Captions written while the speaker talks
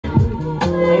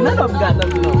pup got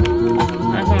nothing on.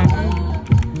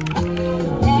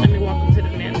 Let me walk up to the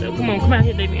window. Come on, come out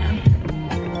here, Davion.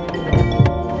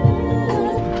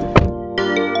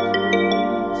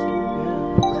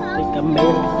 I think I made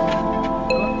it.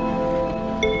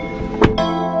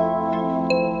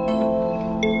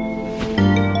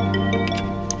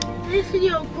 This is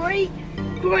your great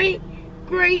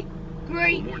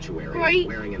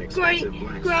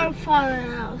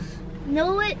grandfather's house.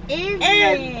 No, it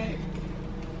isn't.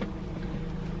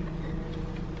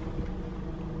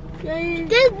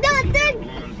 There's nothing.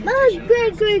 My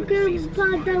great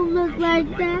grandpa don't look like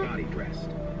that.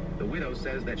 The widow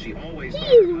says that she always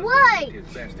He's white.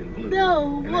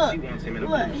 No,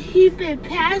 what? He been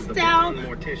passed out.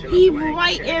 He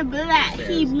white and black.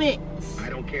 He mixed. I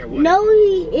don't care what. No,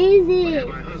 he isn't.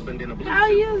 My husband in a blue How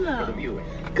suit you for know? the viewing.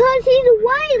 Cause he's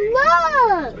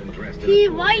white. Look. He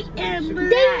white and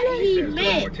black. He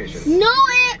mixed. No,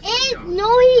 it ain't.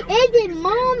 No, he isn't.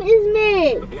 Mom is The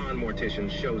mixed. blonde mortician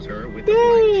shows her with the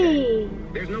blank Dang.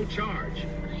 check. There's no charge.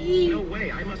 He No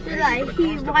way. I must pay like for the he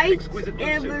cost of an white exquisite blue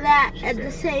and suit, black she at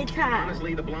the says. same time.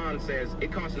 Honestly, the blonde says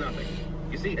it costs nothing.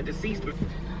 You see, a deceased.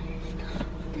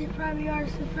 They probably are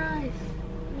surprised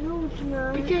No, it's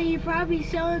not. because you probably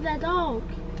selling that dog.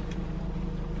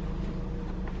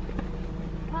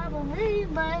 Probably,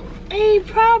 but Hey,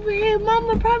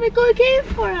 mama probably gonna get it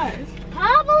for us.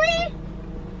 probably.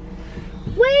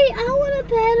 Wait, I want to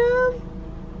pet him.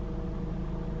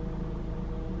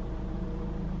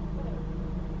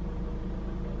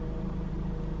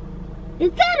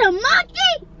 Is that a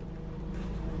monkey?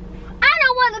 I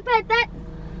don't want to pet that.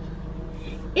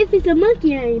 If it's a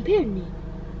monkey, I ain't petting it.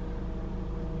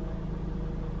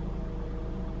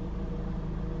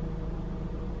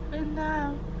 And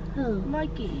now, Oh,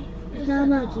 monkey. it's not a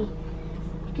monkey.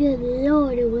 Good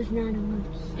Lord, it was not a monkey.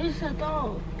 It's a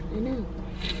dog. I know.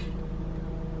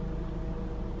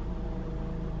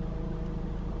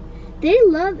 They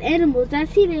love animals. I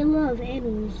see they love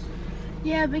animals.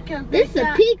 Yeah, because This is they a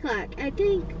got- peacock, I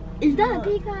think. Is that a What?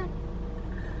 peacock?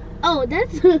 Oh,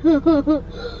 that's.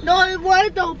 No, it one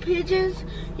of those pigeons.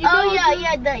 You Oh know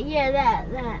yeah,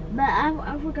 that. But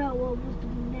I forgot what was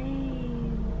the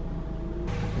name.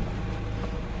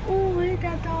 Oh, wait,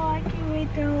 that dog. I can't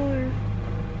wait to hold her.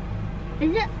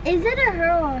 Is it a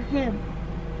her or him?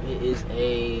 It is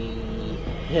a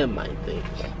him, I think.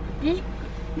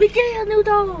 We get a new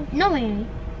dog. No, we ain't.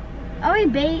 Are we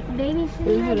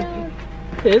babysitting that dog?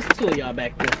 There's two of y'all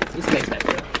back there. This makes back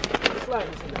there.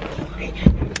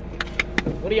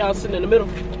 What are y'all sitting in the middle?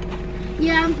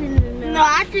 Yeah, I'm sitting in the middle. No,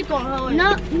 I just gonna hold her.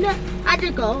 No. I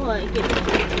just gonna hold her. Get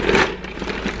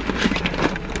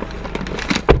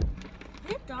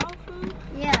That dog food?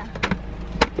 Yeah.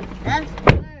 That's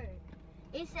the word.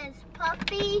 It says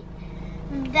puppy.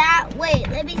 Wait,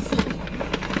 let me see.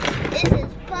 It says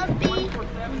puppy,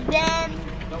 then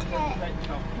pet.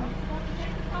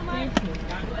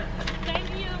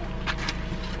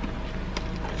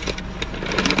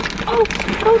 Oh,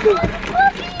 puppy.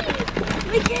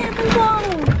 We can't move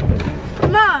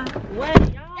on. Ma. Wait,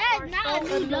 y'all That's are not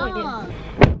so a new annoying. dog.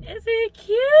 Is it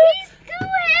cute? He's too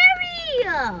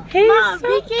hairy. He's Mom, so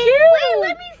we cute. can't- Wait,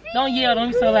 let me see. Don't yell, don't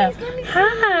be so loud. Please, let me see.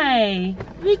 Hi.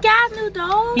 We got a new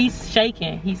dog. He's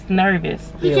shaking. He's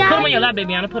nervous. We Put got him on your lap,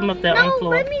 baby. I'm gonna put him up there on the No,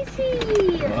 floor. let me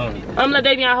see. I'm gonna let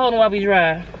Davion hold him while we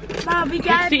drive. Mom, we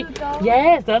got a See, new dog.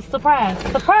 yes, that's a surprise.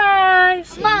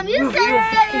 Surprise! Mom, you said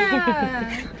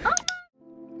that.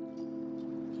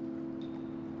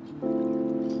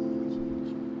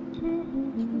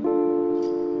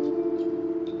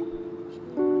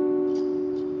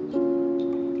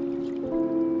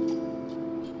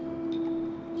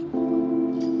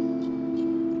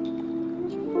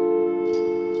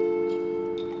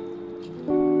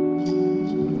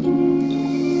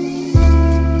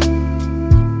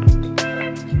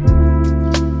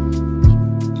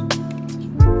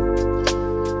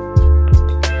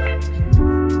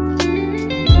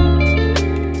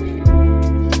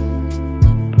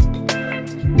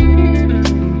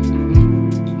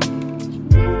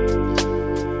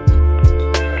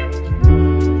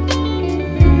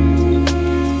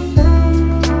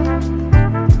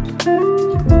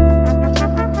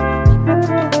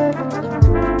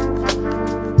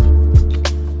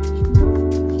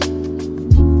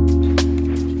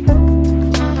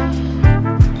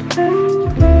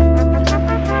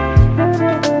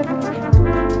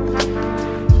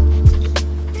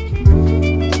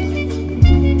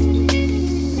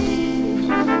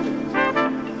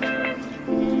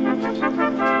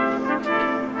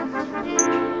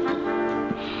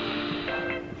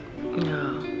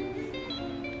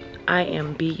 I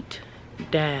am beat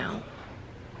down.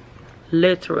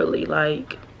 Literally,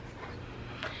 like,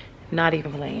 not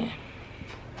even playing.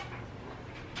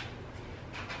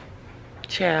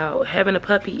 Child, having a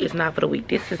puppy is not for the weak.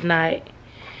 This is not.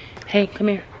 Hey, come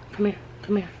here, come here,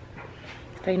 come here.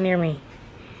 Stay near me.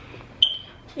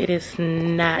 It is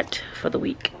not for the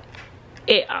weak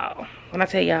at all. When I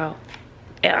tell y'all,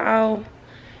 at all,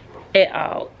 it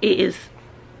is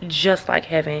just like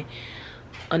having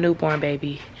a newborn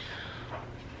baby.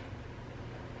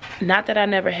 Not that I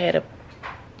never had a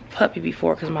puppy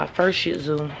before, because my first Shih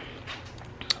Tzu,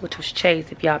 which was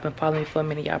Chase, if y'all been following me for a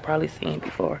minute, y'all probably seen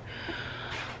before.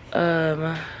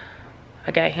 I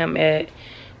got him at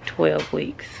 12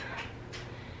 weeks.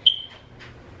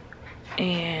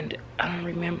 And I don't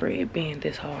remember it being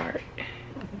this hard.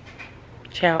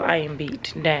 Child, I am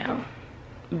beat down.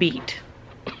 Beat.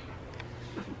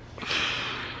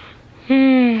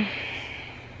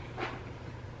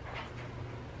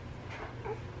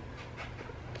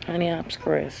 Honey, I'm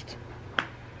stressed.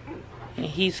 And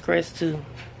he's stressed too.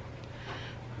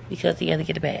 Because he had to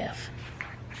get a bath.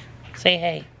 Say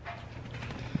hey.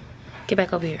 Get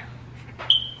back over here.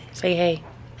 Say hey.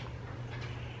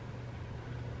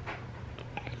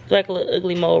 Like a little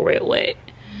ugly mole red wet.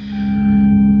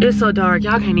 It's so dark,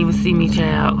 y'all can't even see me,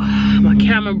 child. My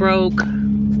camera broke.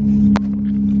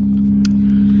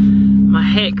 My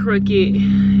hat crooked.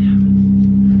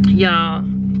 Y'all,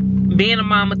 being a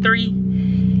mama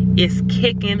 3 is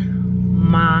kicking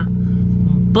my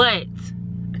butt.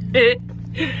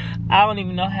 I don't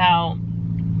even know how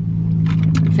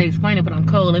to explain it, but I'm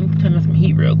cold. Let me turn on some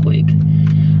heat real quick.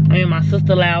 I'm in my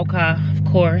sister's loud car, of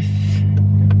course.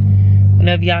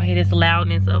 Whenever y'all hear this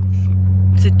loudness of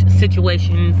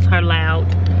situations, her loud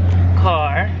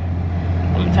car.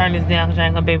 I'm gonna turn this down because I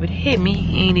ain't gonna be able to hit me.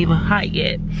 It ain't even hot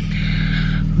yet.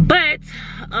 But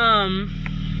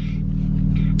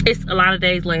it's a lot of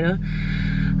days later.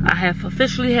 I have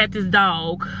officially had this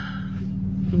dog,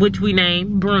 which we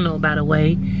named Bruno, by the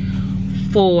way,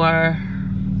 for, I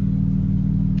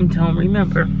don't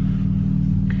remember.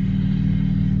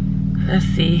 Let's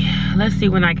see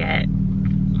when I got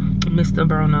Mr.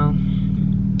 Bruno.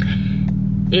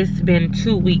 It's been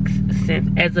 2 weeks since,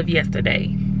 as of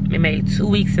yesterday. It made 2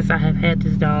 weeks since I have had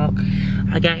this dog.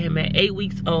 I got him at 8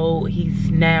 weeks old.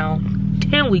 He's now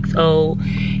 10 weeks old.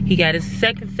 He got his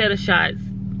second set of shots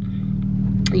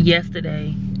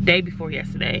yesterday, day before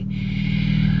yesterday.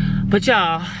 But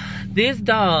y'all, this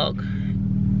dog,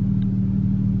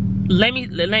 let me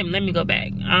go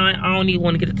back. I don't even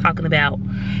want to get to talking about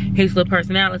his little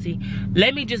personality.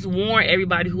 Let me just warn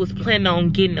everybody who was planning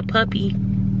on getting a puppy,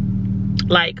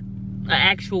 like an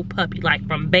actual puppy, like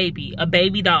from a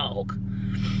baby dog.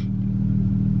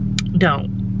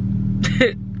 Don't.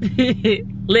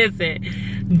 Listen,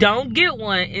 don't get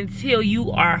one until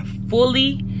you are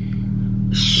fully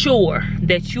sure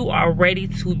that you are ready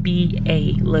to be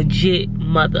a legit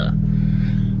mother.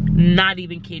 Not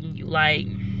even kidding you. Like,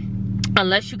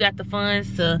 unless you got the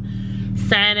funds to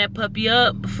sign that puppy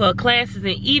up for classes,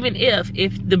 and even if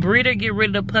the breeder get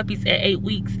rid of the puppies at 8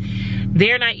 weeks,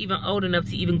 they're not even old enough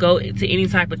to even go to any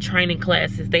type of training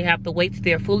classes. They have to wait till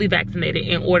they're fully vaccinated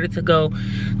in order to go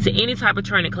to any type of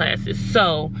training classes.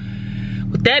 So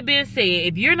with that being said,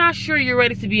 if you're not sure you're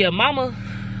ready to be a mama,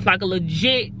 like a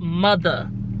legit mother,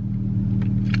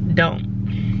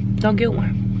 don't get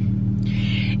one.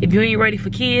 If you ain't ready for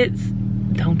kids,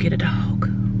 don't get a dog.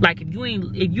 Like, if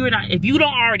you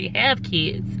don't already have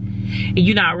kids and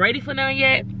you're not ready for none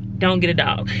yet, don't get a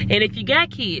dog. And if you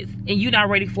got kids and you're not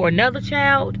ready for another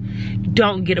child,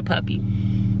 don't get a puppy.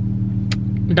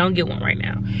 Don't get one right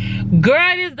now.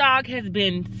 Girl, this dog has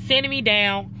been sending me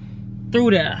down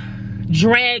through the,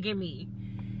 dragging me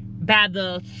by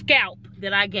the scalp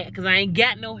that I got, because I ain't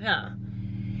got no hair.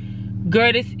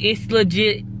 Girl, it's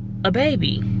legit a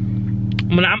baby.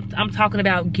 When I'm talking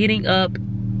about getting up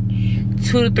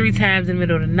 2 to 3 times in the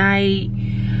middle of the night.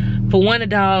 For one, a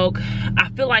dog, I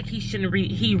feel like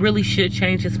he really should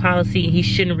change his policy. He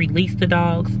shouldn't release the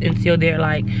dogs until they're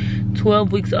like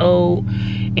 12 weeks old,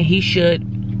 and he should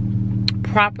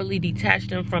properly detach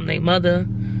them from the mother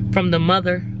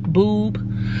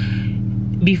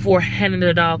boob before handing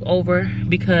the dog over,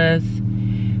 because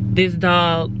this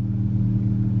dog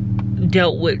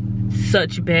dealt with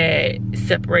such bad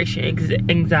separation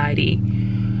anxiety.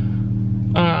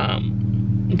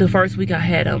 The first week I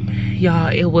had him, y'all,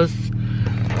 it was,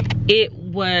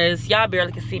 y'all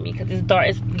barely can see me because it's dark,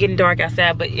 it's getting dark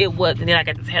outside, but it was, and then I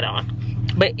got this hat on.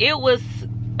 But it was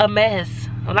a mess.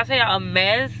 When I say y'all a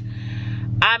mess,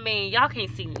 I mean, y'all can't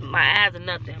see my eyes or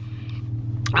nothing.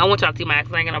 I don't want y'all to see my eyes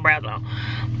because I ain't got no brows on.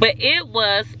 But it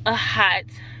was a hot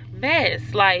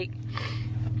mess. Like,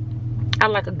 I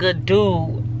like a good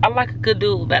dude. I like a good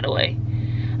dude, by the way.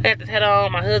 I got this hat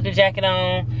on, my husband jacket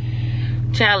on.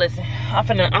 Child, listen,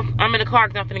 I'm in the car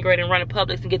because I'm finna go ahead and run to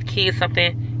Publix and get the kids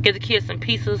something. Get the kids some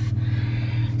pizzas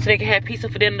so they can have pizza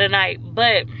for dinner tonight.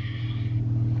 But,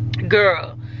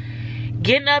 girl,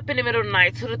 getting up in the middle of the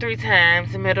night 2 to 3 times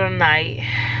in the middle of the night.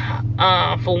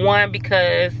 For one,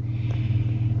 because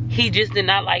he just did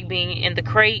not like being in the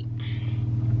crate.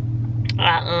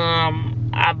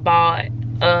 I bought,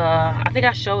 I think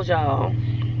I showed y'all.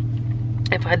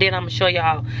 If I did, I'm gonna show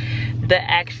y'all the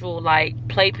actual like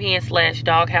playpen /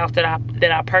 doghouse that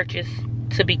I purchased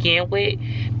to begin with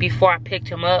before I picked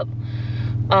him up.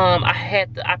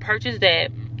 I purchased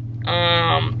that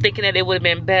thinking that it would have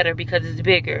been better because it's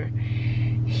bigger.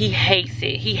 He hates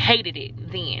it. He hated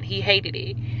it then. He hated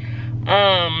it.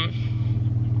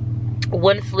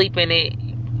 Wouldn't sleep in it.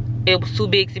 It was too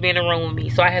big to be in a room with me,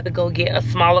 so I had to go get a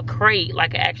smaller crate,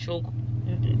 like an actual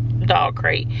dog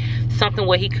crate, something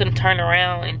where he couldn't turn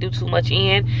around and do too much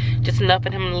in, just enough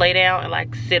for him to lay down and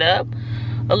like sit up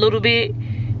a little bit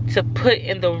to put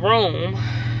in the room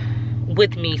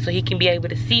with me, so he can be able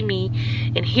to see me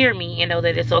and hear me and know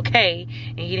that it's okay,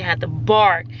 and he didn't have to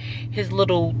bark his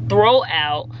little throat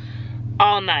out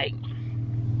all night.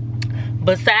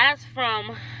 Besides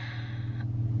from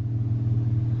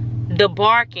the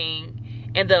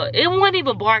barking and it wasn't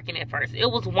even barking at first, it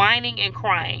was whining and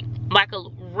crying like a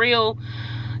real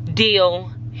deal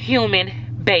human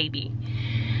baby.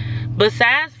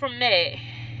 Besides from that,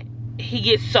 he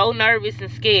gets so nervous and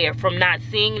scared from not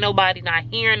seeing nobody, not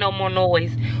hearing no more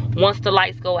noise once the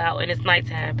lights go out and it's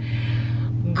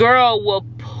nighttime. Girl will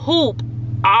poop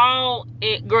all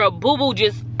in, girl, boo-boo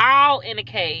just all in the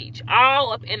cage,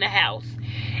 all up in the house.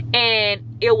 And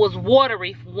it was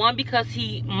watery, one, because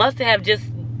he must have just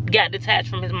got detached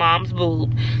from his mom's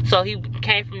boob. So he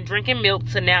came from drinking milk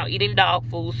to now eating dog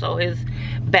food, so his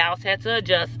bowels had to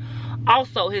adjust.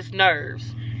 Also his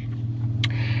nerves.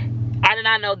 I did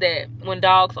not know that when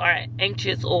dogs are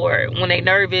anxious or when they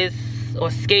nervous or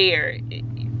scared,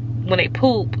 when they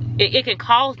poop, it can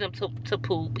cause them to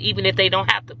poop even if they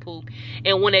don't have to poop.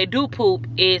 And when they do poop,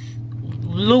 it's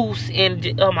loose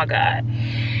and oh my God.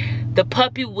 The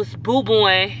puppy was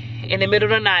boo-booing in the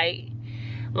middle of the night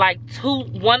like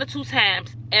 1 or 2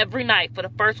 times every night for the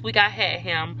first week I had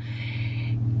him.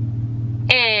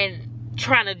 And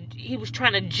he was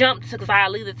trying to jump to, because I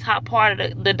leave the top part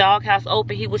of the doghouse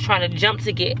open. He was trying to jump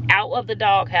to get out of the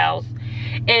doghouse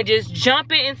and just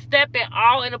jumping and stepping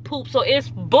all in the poop. So it's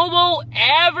boo-boo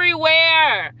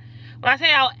everywhere. When I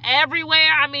say out everywhere,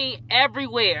 I mean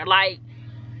everywhere. Like,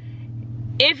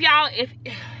 if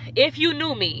you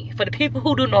knew me, for the people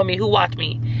who do know me, who watch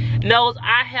me, knows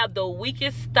I have the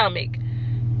weakest stomach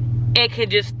and can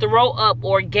just throw up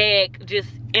or gag just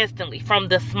instantly from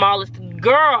the smallest.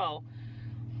 Girl,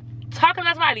 talking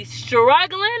about somebody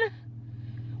struggling,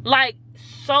 like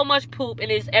so much poop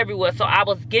and it's everywhere. So I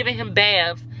was giving him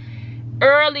baths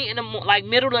early in the like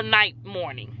middle of the night,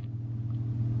 morning,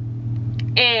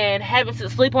 and having to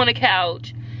sleep on the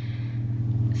couch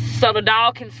so the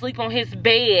dog can sleep on his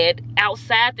bed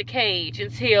outside the cage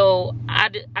until I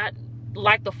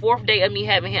like the 4th day of me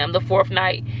having him, the 4th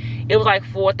night. It was like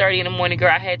 4:30 in the morning,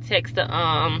 girl. I had texted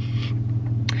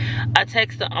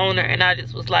the owner and I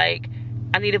just was like,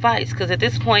 I need advice, because at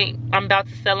this point I'm about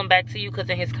to sell him back to you, because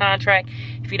in his contract,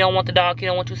 if you don't want the dog, he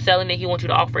don't want you selling it, he wants you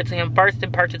to offer it to him first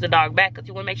and purchase the dog back, because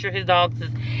you want to make sure his dogs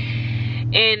is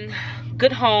in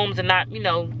good homes and not, you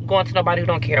know, going to nobody who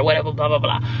don't care, whatever, blah blah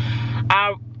blah.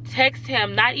 I text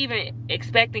him, not even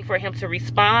expecting for him to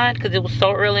respond, because it was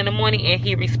so early in the morning, and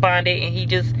he responded, and he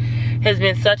just has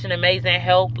been such an amazing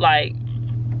help. Like,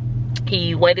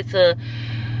 he waited to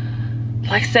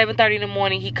like 7:30 in the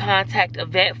morning. He contacted a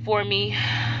vet for me,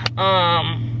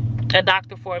 a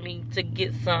doctor for me, to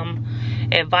get some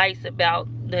advice about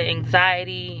the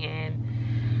anxiety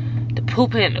and the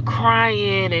pooping and the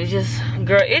crying, and just,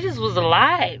 girl, it just was a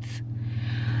lot.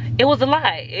 It was a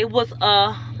lot. It was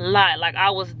a lot. Like, I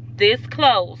was this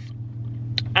close.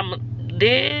 I'm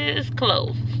this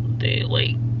close.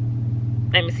 Wait.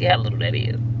 Let me see how little that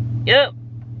is. Yep.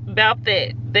 About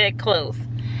that close.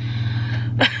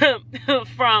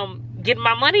 From getting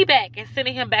my money back and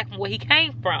sending him back from where he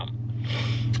came from.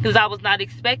 Because I was not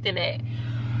expecting that.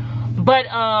 But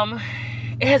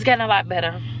it has gotten a lot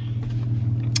better.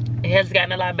 It has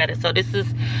gotten a lot better. So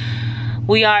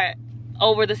we are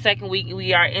over the 2nd week.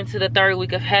 We are into the 3rd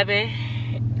week of having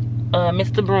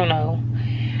Mr. Bruno,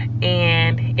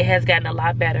 and it has gotten a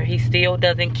lot better. He still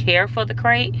doesn't care for the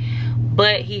crate,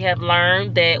 but he have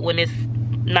learned that when it's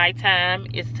nighttime,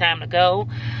 it's time to go.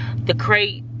 The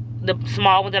crate the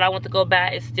small one that I went to go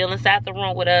buy is still inside the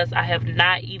room with us. I have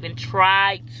not even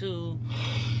tried to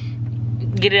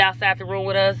get it outside the room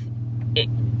with us.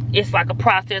 It's like a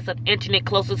process of inching it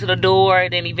closer to the door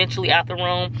and then eventually out the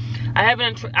room. I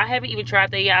haven't even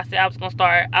tried that yet. I said I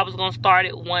was gonna start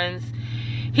it once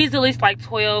he's at least like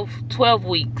 12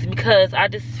 weeks, because I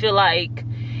just feel like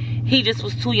he just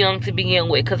was too young to begin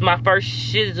with. Because my first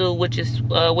Shih Tzu, which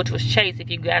was Chase, if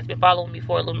you guys been following me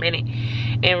for a little minute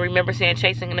and remember seeing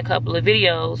Chasing in a couple of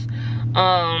videos,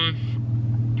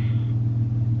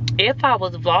 if I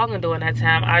was vlogging during that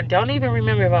time, I don't even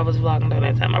remember if I was vlogging during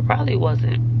that time. I probably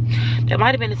wasn't. There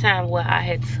might have been a time where I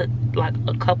had took like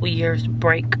a couple years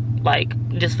break, like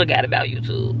just forgot about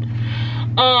YouTube.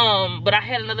 But I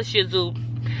had another Shih Tzu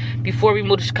before we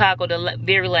moved to Chicago the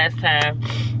very last time,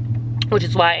 which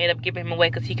is why I ended up giving him away,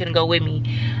 because he couldn't go with me.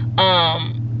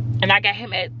 And I got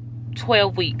him at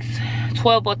 12 weeks,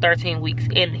 12 or 13 weeks,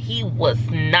 and he was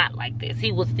not like this.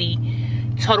 He was the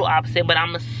total opposite, but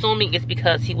I'm assuming it's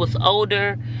because he was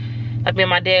older. Like me and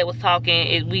my dad was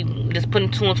talking, we just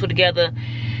putting two and two together.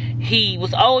 He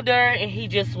was older, and he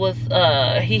just was,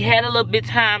 he had a little bit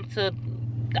time to,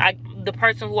 the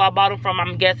person who I bought him from,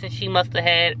 I'm guessing she must have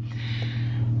had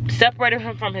separated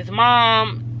him from his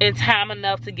mom in time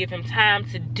enough to give him time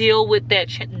to deal with that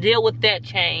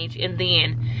change, and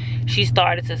then she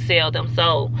started to sell them.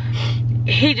 So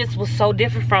he just was so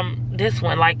different from this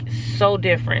one, like so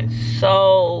different,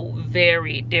 so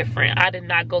very different. I did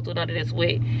not go through none of this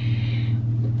with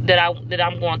that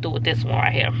I'm going through with this one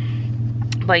right here.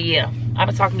 But yeah, I've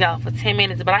been talking to y'all for 10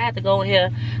 minutes, but I had to go in here,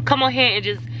 come on here and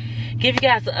just give you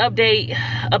guys an update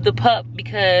of the pup,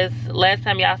 because last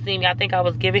time y'all seen me, I think I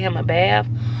was giving him a bath,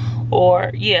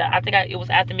 or yeah, I think it was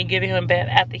after me giving him a bath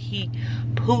after he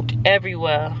pooped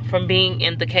everywhere from being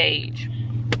in the cage.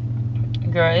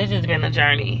 Girl, it's just been a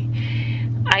journey.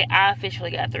 I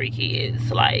officially got 3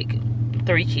 kids, like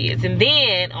 3 kids, and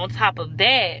then on top of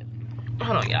that,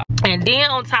 hold on y'all, and then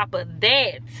on top of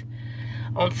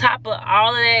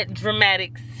all of that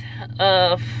dramatics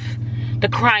of the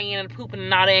crying and the pooping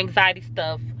and all the anxiety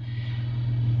stuff,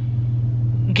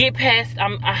 get past,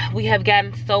 we have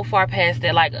gotten so far past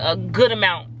that, like a good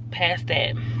amount past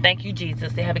that. Thank you,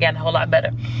 Jesus. They haven't gotten a whole lot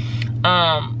better.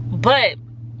 But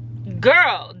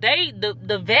girl,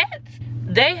 the vets,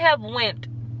 they have went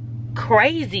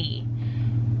crazy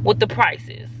with the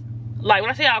prices. Like,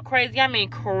 when I say all crazy, I mean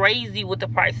crazy with the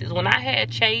prices. When I had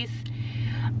Chase,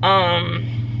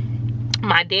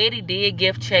 my daddy did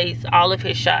give Chase all of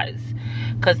his shots.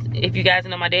 Because if you guys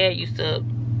know, my dad used to,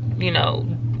 you know,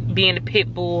 be in the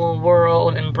pit bull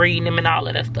world and breeding them and all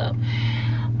of that stuff.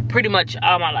 Pretty much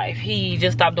all my life. He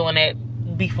just stopped doing that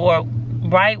before,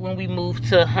 right when we moved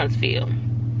to Huntsville.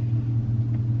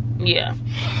 Yeah.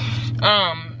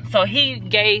 So he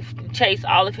gave Chase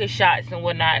all of his shots and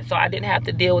whatnot, so I didn't have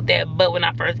to deal with that. But when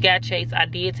I first got Chase, I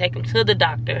did take him to the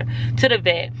doctor, to the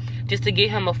vet, just to get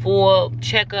him a full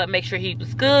checkup, make sure he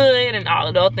was good and all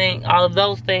of those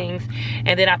things.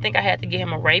 And then I think I had to get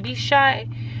him a rabies shot,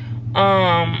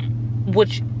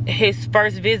 which his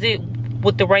first visit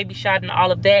with the rabies shot and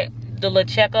all of that, the little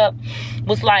checkup,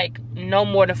 was like no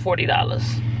more than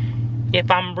 $40,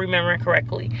 if I'm remembering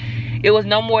correctly. It was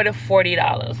no more than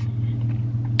 $40.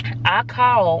 I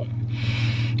called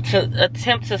to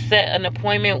attempt to set an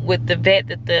appointment with the vet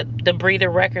that the breeder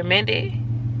recommended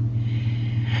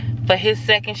for his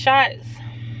second shots.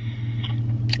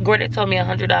 Girl, they told me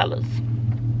 $100.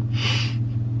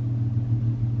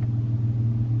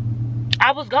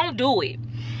 I was gonna do it.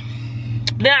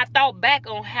 Then I thought back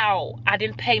on how I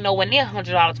didn't pay nowhere near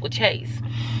 $100 with Chase.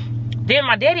 Then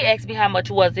my daddy asked me how much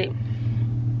was it,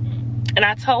 and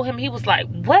I told him. He was like,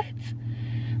 what?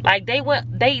 Like, they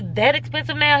that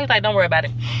expensive now? He's like, don't worry about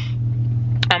it.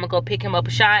 I'm gonna go pick him up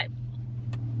a shot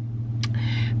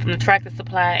from the Tractor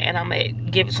Supply, and I'm gonna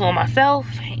give it to him myself.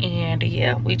 And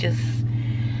yeah, we just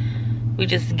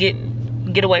get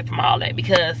away from all that,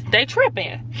 because they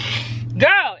tripping.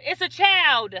 Girl, it's a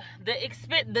child.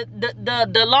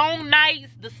 The long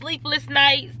nights, the sleepless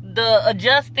nights, the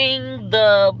adjusting,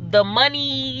 the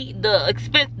money, the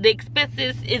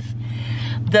expenses, is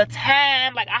the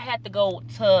time. Like, I had to go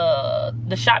to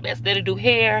the shop yesterday to do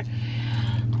hair,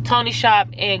 Tony's shop,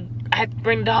 and I had to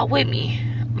bring the dog with me.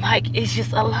 Like, it's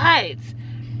just a lot.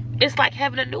 It's like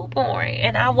having a newborn,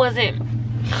 and I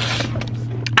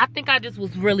think I just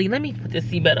was really, let me put this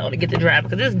seatbelt on to get the drive,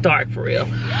 because it's dark for real.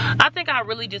 I think I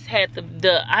really just had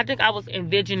I think I was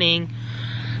envisioning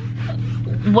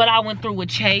what I went through with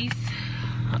Chase.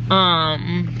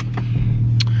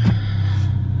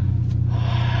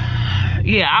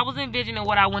 Yeah, I was envisioning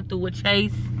what I went through with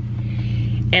Chase,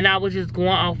 And I was just going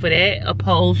off of that,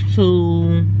 opposed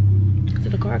to, is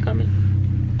it a car coming?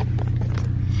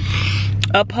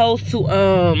 Opposed to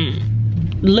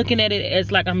looking at it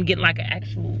as like I'm getting like an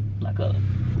actual, like a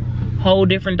whole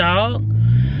different dog.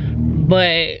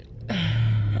 But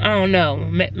I don't know,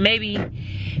 maybe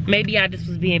I just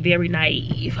was being very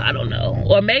naive. I don't know,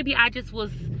 or maybe I just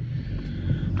was,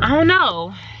 I don't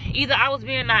know, either I was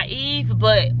being naive,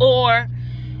 or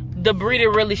the breeder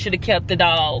really should have kept the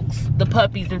dogs, the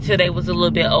puppies, until they was a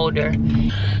little bit older.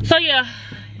 So yeah,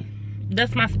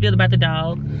 that's my spiel about the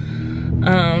dog.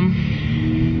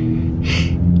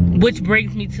 Which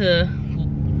brings me to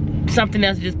something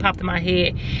else that just popped in my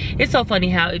head. It's so funny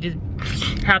how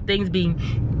things be,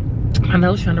 my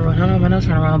nose trying to run, I don't know, my nose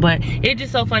trying to run, but it's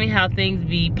just so funny how things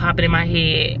be popping in my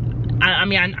head. I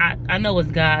mean, I know it's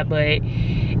God, but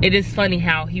it is funny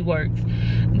how he works.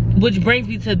 Which brings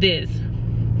me to this.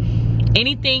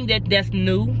 Anything that's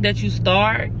new, that you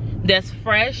start, that's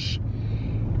fresh,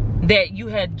 that you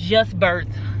had just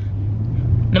birthed,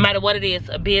 no matter what it is,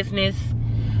 a business,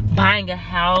 buying a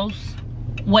house,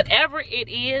 whatever it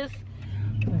is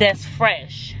that's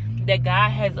fresh, that God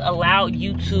has allowed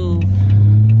you to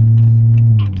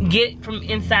get from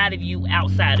inside of you,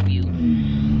 outside of you.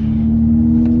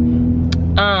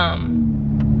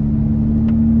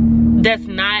 That's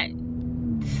not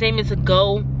seeming to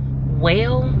go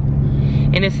well,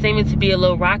 and it's seeming to be a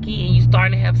little rocky, and you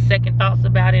starting to have second thoughts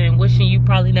about it and wishing you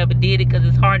probably never did it because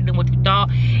it's harder than what you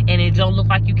thought, and it don't look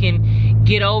like you can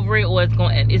get over it, or it's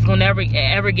gonna never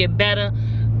ever get better.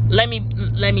 Let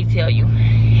me tell you,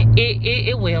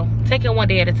 it will. Take it one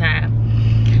day at a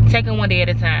time. Take it one day at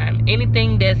a time.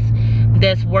 Anything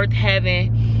that's worth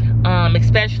having,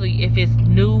 especially if it's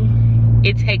new,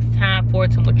 it takes time for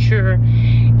it to mature.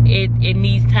 It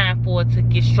needs time for it to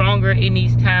get stronger. It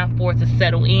needs time for it to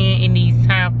settle in. It needs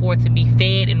time for it to be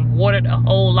fed and watered a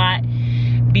whole lot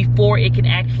before it can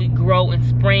actually grow and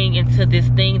spring into this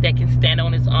thing that can stand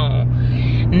on its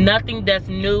own. Nothing that's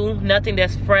new, nothing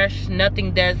that's fresh,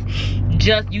 nothing that's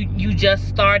just you just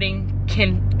starting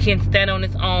can stand on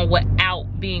its own without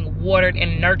being watered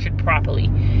and nurtured properly.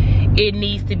 It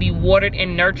needs to be watered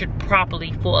and nurtured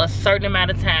properly for a certain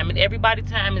amount of time, and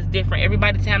everybody's time is different.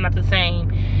 Everybody's time not the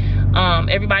same.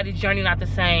 Everybody's journey not the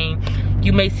same.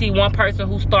 You may see one person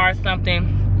who starts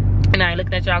something, and I ain't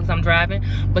looking at y'all because I'm driving,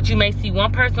 but you may see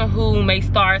one person who may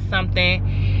start something,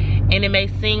 and it may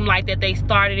seem like that they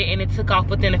started it and it took off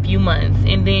within a few months,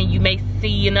 and then you may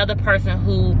see another person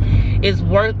who is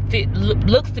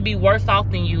looks to be worse off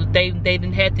than you. They've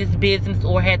had this business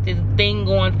or had this thing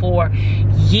going for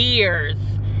years,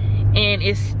 and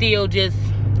it still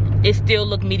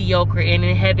look mediocre, and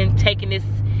it haven't taken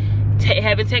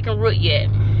root yet.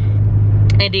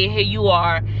 And then here you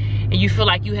are, and you feel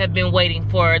like you have been waiting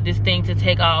for this thing to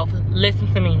take off.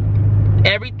 Listen to me.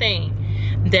 Everything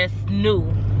that's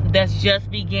new, that's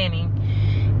just beginning,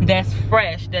 that's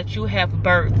fresh, that you have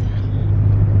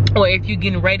birthed, or if you're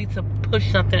getting ready to push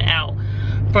something out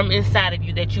from inside of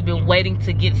you that you've been waiting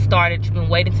to get started, you've been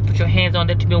waiting to put your hands on,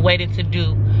 that you've been waiting to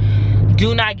do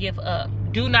not give up.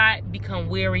 Do not become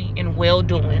weary in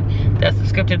well-doing. That's the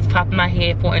scripture that's popping in my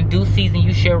head. For in due season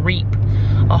you shall reap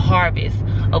a harvest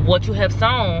of what you have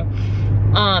sown.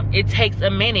 It takes a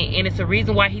minute, and it's a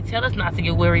reason why he tells us not to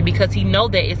get weary, because he know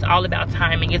that it's all about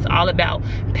timing. It's all about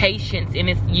patience, and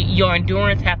your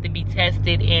endurance have to be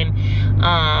tested, and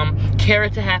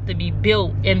character have to be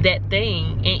built in that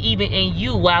thing, and even in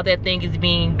you while that thing is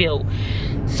being built.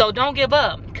 So don't give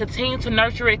up. Continue to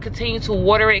nurture it, continue to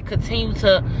water it, continue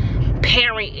to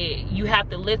parent it. You have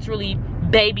to literally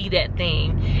baby that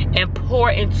thing and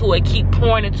pour into it. Keep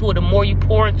pouring into it. The more you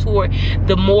pour into it,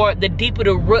 the deeper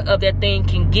the root of that thing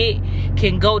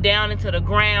can go down into the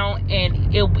ground,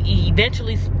 and it will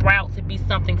eventually sprout to be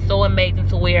something so amazing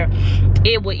to where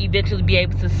it will eventually be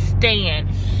able to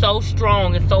stand so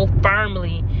strong and so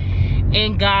firmly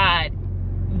in God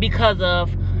because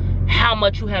of how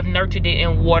much you have nurtured it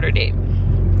and watered it.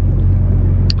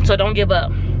 So don't give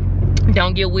up.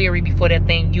 Don't get weary before that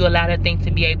thing. You allow that thing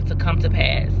to be able to come to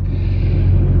pass.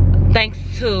 Thanks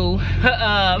to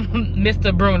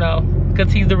Mr. Bruno,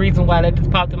 because he's the reason why that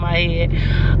just popped in my head.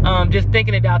 Just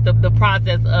thinking about the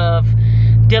process of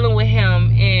dealing with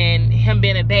him and him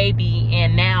being a baby,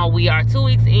 and now we are 2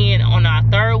 weeks in on our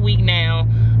 3rd week now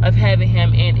of having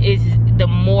him, and it's the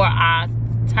more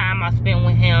time I spend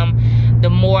with him, the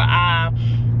more I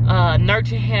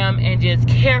nurture him and just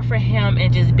care for him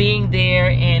and just being there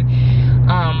and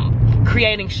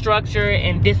creating structure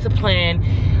and discipline.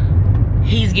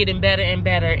 He's getting better and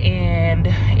better, and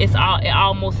it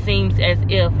almost seems as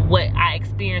if what I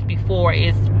experienced before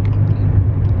is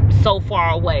so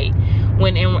far away,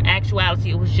 when in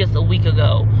actuality it was just a week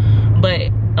ago.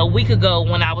 But a week ago,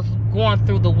 when I was going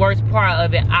through the worst part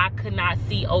of it, I could not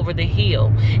see over the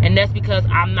hill. And that's because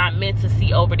I'm not meant to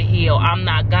see over the hill. I'm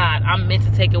not God. I'm meant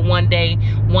to take it one day,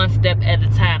 one step at a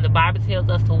time. The Bible tells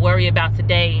us to worry about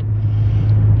today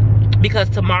because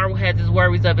tomorrow has its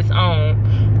worries of its own.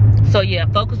 So yeah,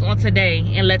 focus on today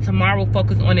and let tomorrow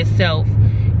focus on itself.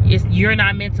 You're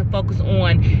not meant to focus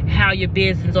on how your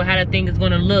business or how the thing is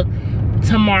going to look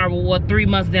tomorrow or 3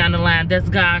 months down the line. That's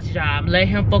God's job. Let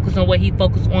him focus on what he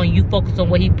focused on. You focus on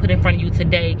what he put in front of you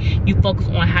today. You focus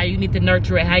on how you need to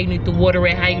nurture it, how you need to water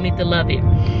it, how you need to love it.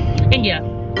 And yeah,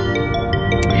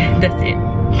 that's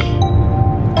it.